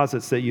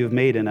deposits that you've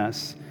made in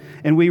us.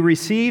 And we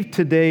receive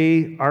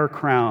today our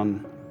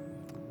crown,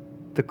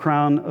 the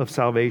crown of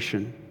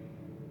salvation.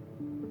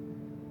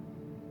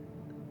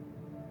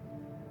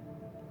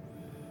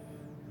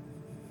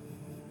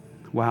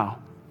 Wow.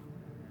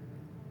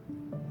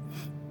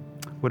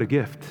 What a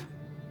gift.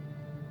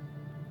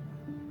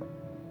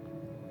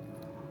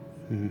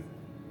 And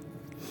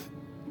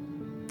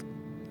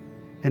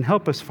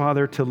help us,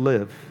 Father, to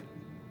live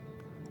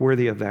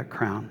worthy of that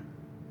crown.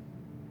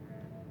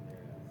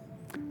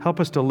 Help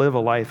us to live a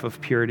life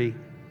of purity,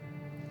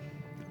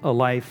 a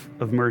life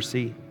of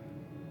mercy,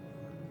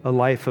 a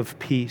life of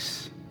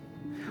peace.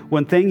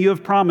 One thing you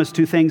have promised,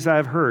 two things I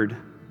have heard.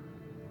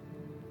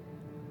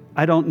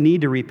 I don't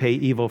need to repay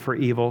evil for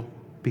evil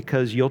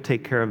because you'll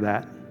take care of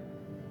that.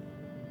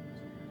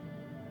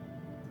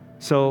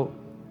 So,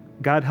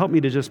 God, help me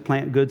to just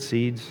plant good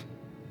seeds.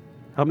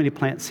 Help me to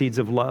plant seeds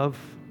of love.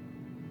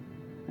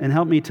 And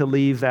help me to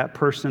leave that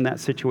person, that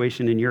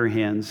situation in your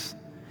hands.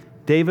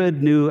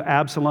 David knew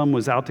Absalom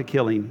was out to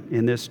kill him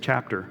in this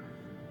chapter.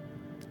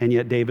 And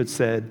yet David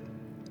said,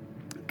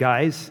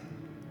 guys,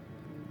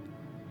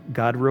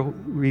 God will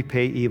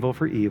repay evil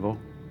for evil.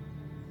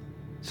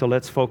 So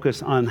let's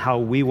focus on how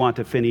we want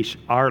to finish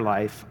our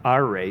life,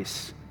 our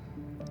race,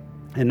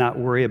 and not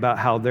worry about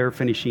how they're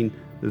finishing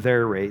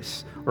their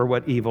race or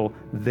what evil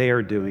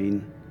they're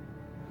doing.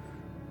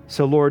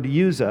 So Lord,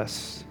 use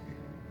us.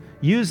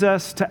 Use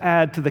us to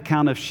add to the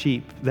count of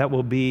sheep that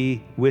will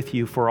be with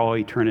you for all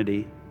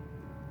eternity.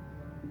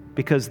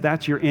 Because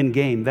that's your end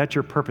game, that's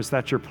your purpose,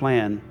 that's your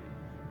plan.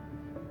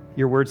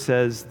 Your word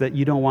says that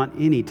you don't want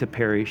any to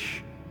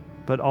perish,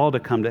 but all to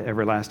come to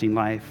everlasting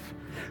life.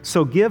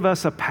 So give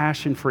us a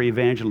passion for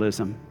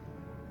evangelism.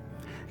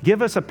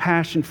 Give us a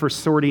passion for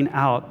sorting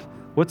out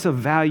what's of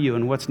value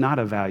and what's not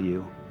of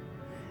value.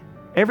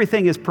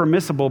 Everything is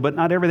permissible, but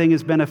not everything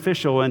is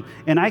beneficial.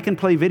 And I can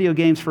play video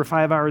games for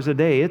 5 hours a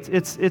day.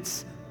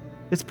 It's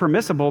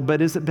permissible,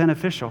 but is it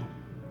beneficial?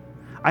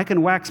 I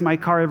can wax my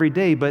car every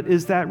day, but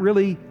is that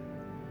really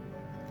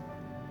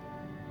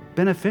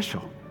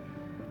beneficial?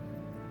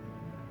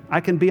 I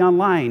can be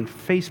online,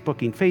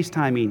 Facebooking,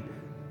 FaceTiming.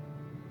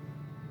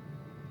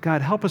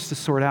 God, help us to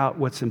sort out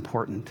what's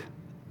important.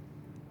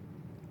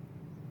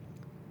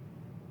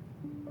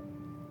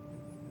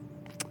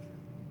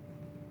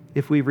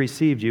 If we've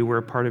received you, we're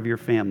a part of your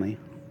family.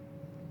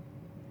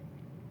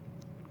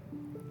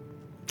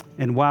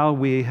 And while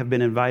we have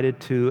been invited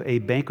to a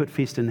banquet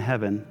feast in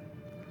heaven,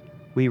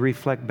 we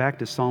reflect back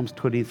to Psalms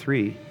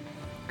 23.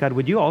 God,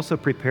 would you also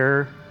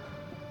prepare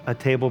a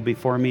table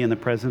before me in the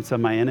presence of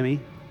my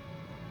enemy?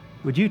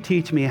 Would you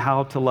teach me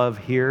how to love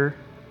here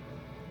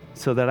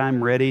so that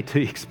I'm ready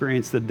to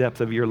experience the depth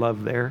of your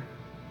love there?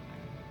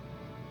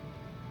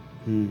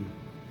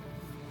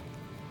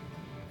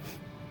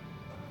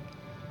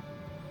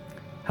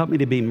 Help me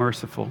to be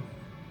merciful.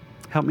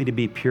 Help me to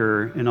be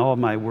pure in all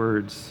my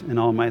words, in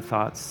all my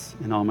thoughts,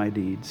 in all my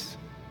deeds.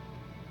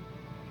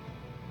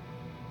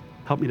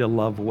 Help me to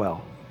love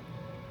well.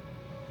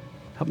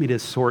 Help me to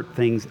sort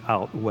things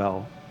out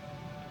well.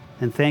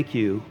 And thank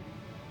you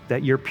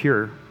that you're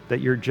pure,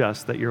 that you're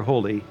just, that you're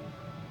holy,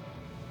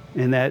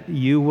 and that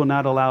you will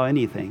not allow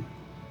anything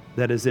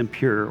that is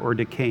impure or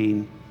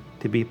decaying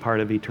to be part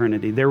of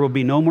eternity. There will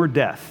be no more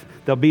death.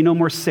 There'll be no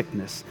more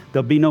sickness.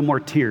 There'll be no more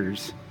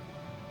tears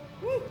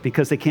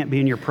because they can't be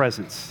in your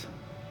presence.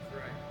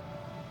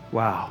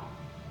 Wow.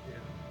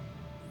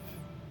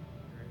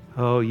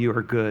 Oh, you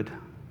are good.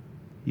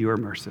 You are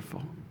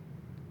merciful.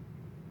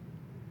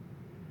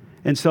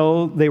 And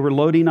so they were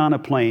loading on a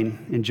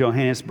plane in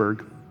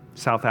Johannesburg,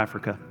 South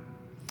Africa,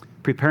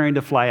 preparing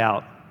to fly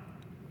out.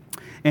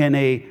 And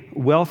a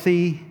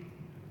wealthy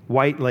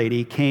white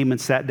lady came and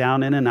sat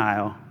down in an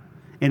aisle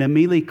and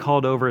immediately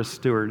called over a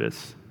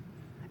stewardess.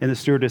 And the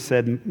stewardess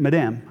said,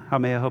 "Madame, how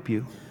may I help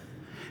you?"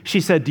 She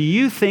said, "Do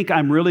you think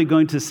I'm really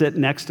going to sit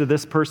next to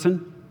this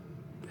person?"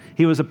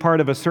 He was a part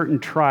of a certain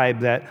tribe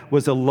that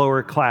was a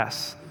lower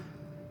class.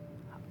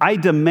 "I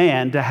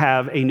demand to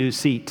have a new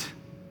seat.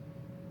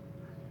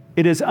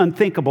 It is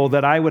unthinkable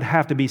that I would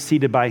have to be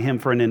seated by him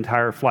for an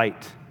entire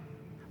flight.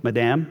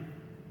 Madame,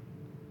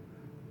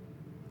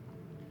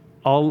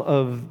 all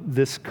of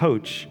this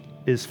coach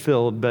is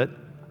filled, but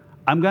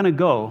I'm going to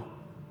go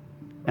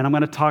and I'm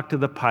going to talk to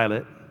the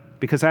pilot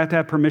because I have to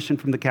have permission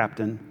from the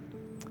captain.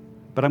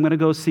 But I'm going to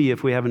go see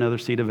if we have another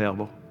seat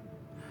available."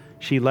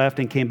 She left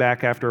and came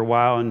back after a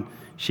while, and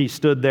she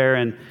stood there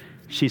and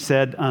she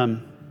said,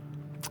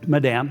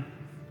 "Madame,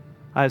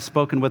 I have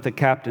spoken with the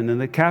captain, and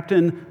the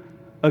captain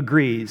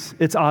agrees.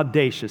 It's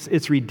audacious.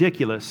 It's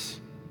ridiculous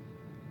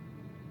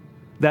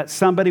that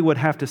somebody would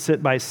have to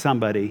sit by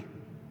somebody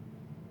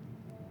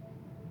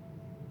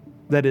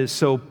that is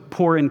so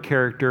poor in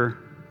character,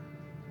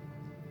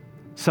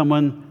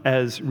 someone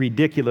as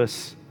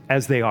ridiculous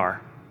as they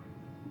are."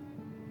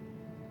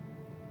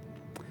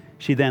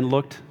 She then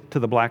looked to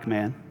the black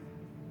man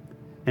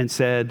and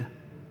said,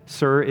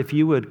 "Sir, if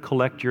you would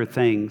collect your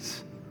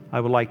things, I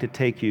would like to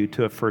take you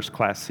to a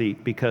first-class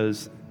seat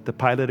because the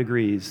pilot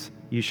agrees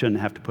you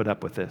shouldn't have to put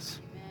up with this."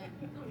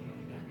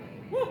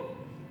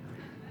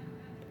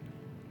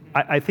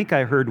 I think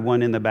I heard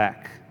one in the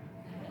back.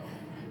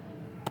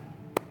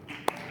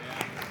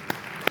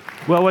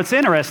 Well, what's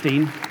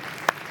interesting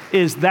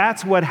is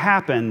that's what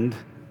happened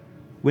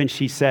when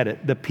she said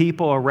it. The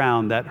people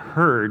around that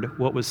heard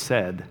what was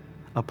said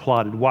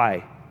applauded.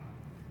 Why?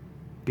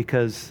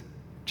 Because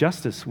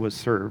justice was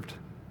served,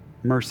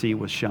 mercy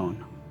was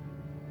shown.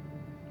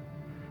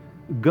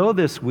 Go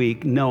this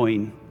week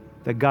knowing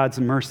that God's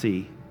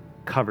mercy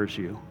covers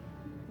you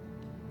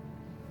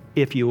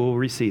if you will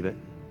receive it,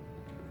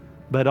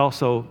 but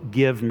also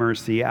give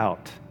mercy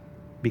out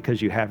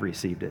because you have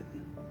received it.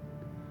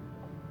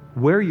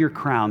 Wear your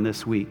crown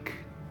this week,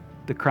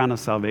 the crown of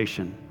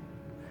salvation,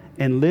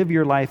 and live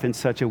your life in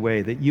such a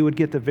way that you would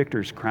get the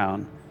victor's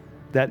crown,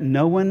 that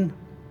no one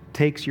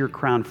takes your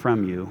crown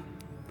from you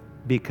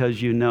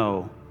because you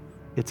know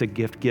it's a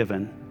gift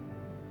given.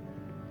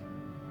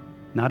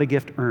 Not a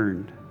gift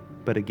earned,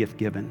 but a gift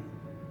given.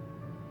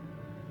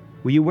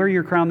 Will you wear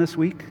your crown this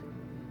week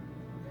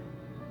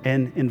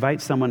and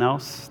invite someone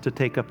else to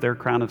take up their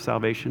crown of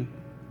salvation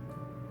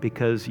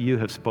because you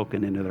have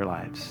spoken into their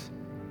lives?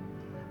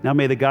 Now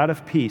may the God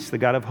of peace, the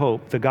God of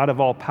hope, the God of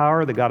all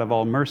power, the God of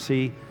all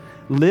mercy,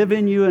 live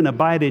in you and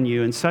abide in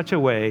you in such a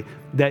way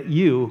that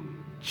you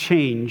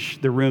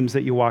change the rooms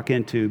that you walk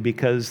into,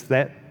 because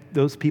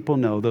those people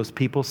know, those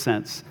people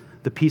sense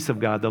the peace of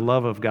God, the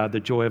love of God, the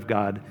joy of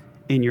God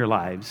in your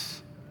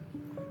lives.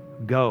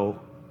 Go,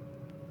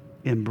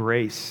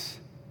 embrace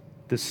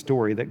the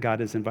story that God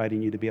is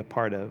inviting you to be a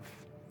part of,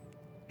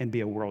 and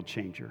be a world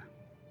changer.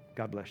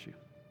 God bless you.